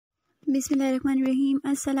बिस्मिल्लाहिर्रहमानिर्रहीम।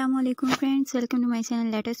 अस्सलाम वालेकुम friends, welcome to my channel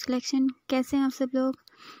latest collection. कैसे हैं आप सब लोग?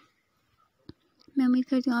 मैं उम्मीद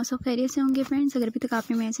करती हूँ आप सब खैरियत से होंगे। फ्रेंड्स, अगर अभी तक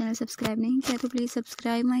आपने मेरा चैनल सब्सक्राइब नहीं किया तो please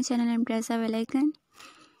subscribe my channel and press the bell icon.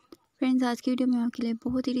 Friends, आज की वीडियो में आपके लिए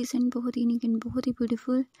बहुत ही रिसेंट, बहुत ही यूनिक एंड बहुत ही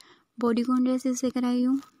ब्यूटीफुल बॉडीकॉन ड्रेसेस लेकर आई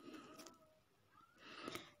हूँ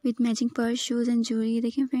with matching purse, shoes and jewellery.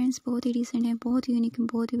 देखें फ्रेंड्स, बहुत ही रिसेंट है, बहुत ही यूनिक,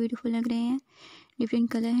 बहुत ही ब्यूटीफुल लग रहे हैं। डिफरेंट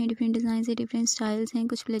कलर हैं, डिफरेंट डिज़ाइन है, डिफरेंट स्टाइल्स हैं।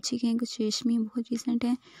 कुछ प्लची के हैं, कुछ रेशमी हैं, बहुत रिसेंट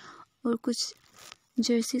हैं, और कुछ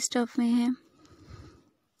जर्सी स्टफ़ में हैं।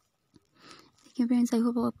 देखिए फ्रेंड्स, आई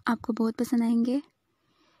होप आपको बहुत पसंद आएंगे।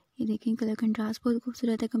 ये देखें, कलर कंट्रास्ट बहुत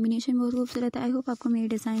खूबसूरत है, कम्बिनेशन बहुत खूबसूरत है। आई होप आपको मेरे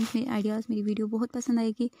डिज़ाइन, मेरे आइडियाज़, मेरी वीडियो बहुत पसंद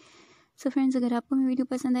आएगी। सो फ्रेंड्स, अगर आपको मेरी वीडियो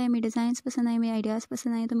पसंद आए, मेरे डिज़ाइन पसंद आए, मेरे आइडियाज़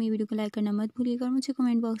पसंद आए तो मेरी वीडियो को लाइक करना मत भूलिएगा, और मुझे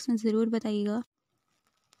कमेंट बॉक्स में ज़रूर बताइएगा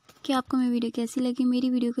कि आपको मेरी वीडियो कैसी लगी। मेरी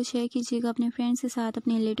वीडियो को शेयर कीजिएगा अपने फ्रेंड्स के साथ,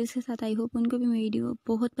 अपने रिलेटिव्स के साथ। आई होप उनको भी मेरी वीडियो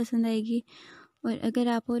बहुत पसंद आएगी। और अगर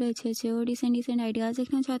आप और अच्छे और डिसेंट आइडियाज़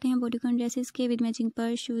देखना चाहते हैं बॉडीकॉन ड्रेसेस के with matching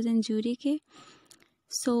purse, shoes and jewellery के,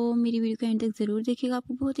 सो मेरी वीडियो को एंड तक ज़रूर देखिएगा।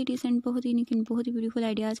 आपको बहुत ही डिसेंट, बहुत ही यूनिक एंड बहुत ही ब्यूटीफुल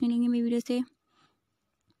आइडियाज़ मिलेंगे मेरी वीडियो से।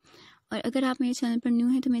 और अगर आप मेरे चैनल पर न्यू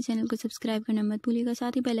हैं तो मेरे चैनल को सब्सक्राइब करना मत भूलिएगा।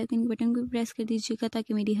 साथ ही बेल आइकन के बटन को भी प्रेस कर दीजिएगा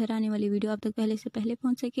ताकि मेरी हर आने वाली वीडियो आप तक पहले से पहले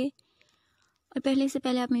पहुंच सके और पहले से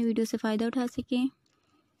पहले आप मेरी वीडियो से फ़ायदा उठा सकें।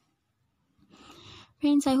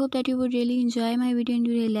 Friends, I hope that you would really enjoy my video and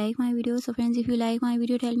you really like my video. So friends, if you like my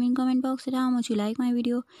video, tell me in comment box that how much you like my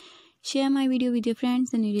video. Share my video with your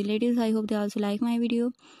friends and your relatives. I hope they also like my video.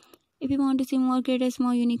 If you want to see more greatest,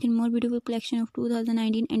 more unique and more beautiful collection of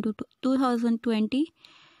 2019 and 2020,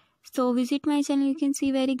 so visit my channel. You can see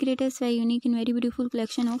very greatest, very unique and very beautiful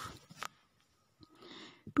collection of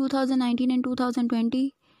 2019 and 2020.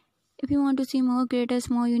 If you want to see more greatest,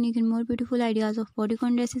 more unique and more beautiful ideas of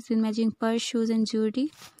bodycon dresses with matching purse, shoes and jewelry,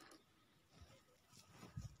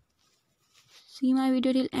 see my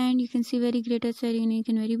video till end. You can see very greatest, very unique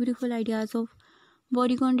and very beautiful ideas of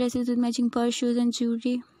bodycon dresses with matching purse, shoes and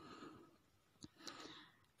jewelry.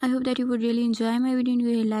 I hope that you would really enjoy my video and you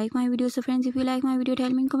really like my video. So friends, if you like my video,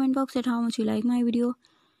 tell me in comment box that how much you like my video.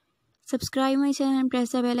 Subscribe my channel and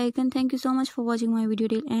press the bell icon. Thank you so much for watching my video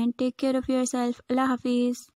till end. Take care of yourself. Allah Hafiz.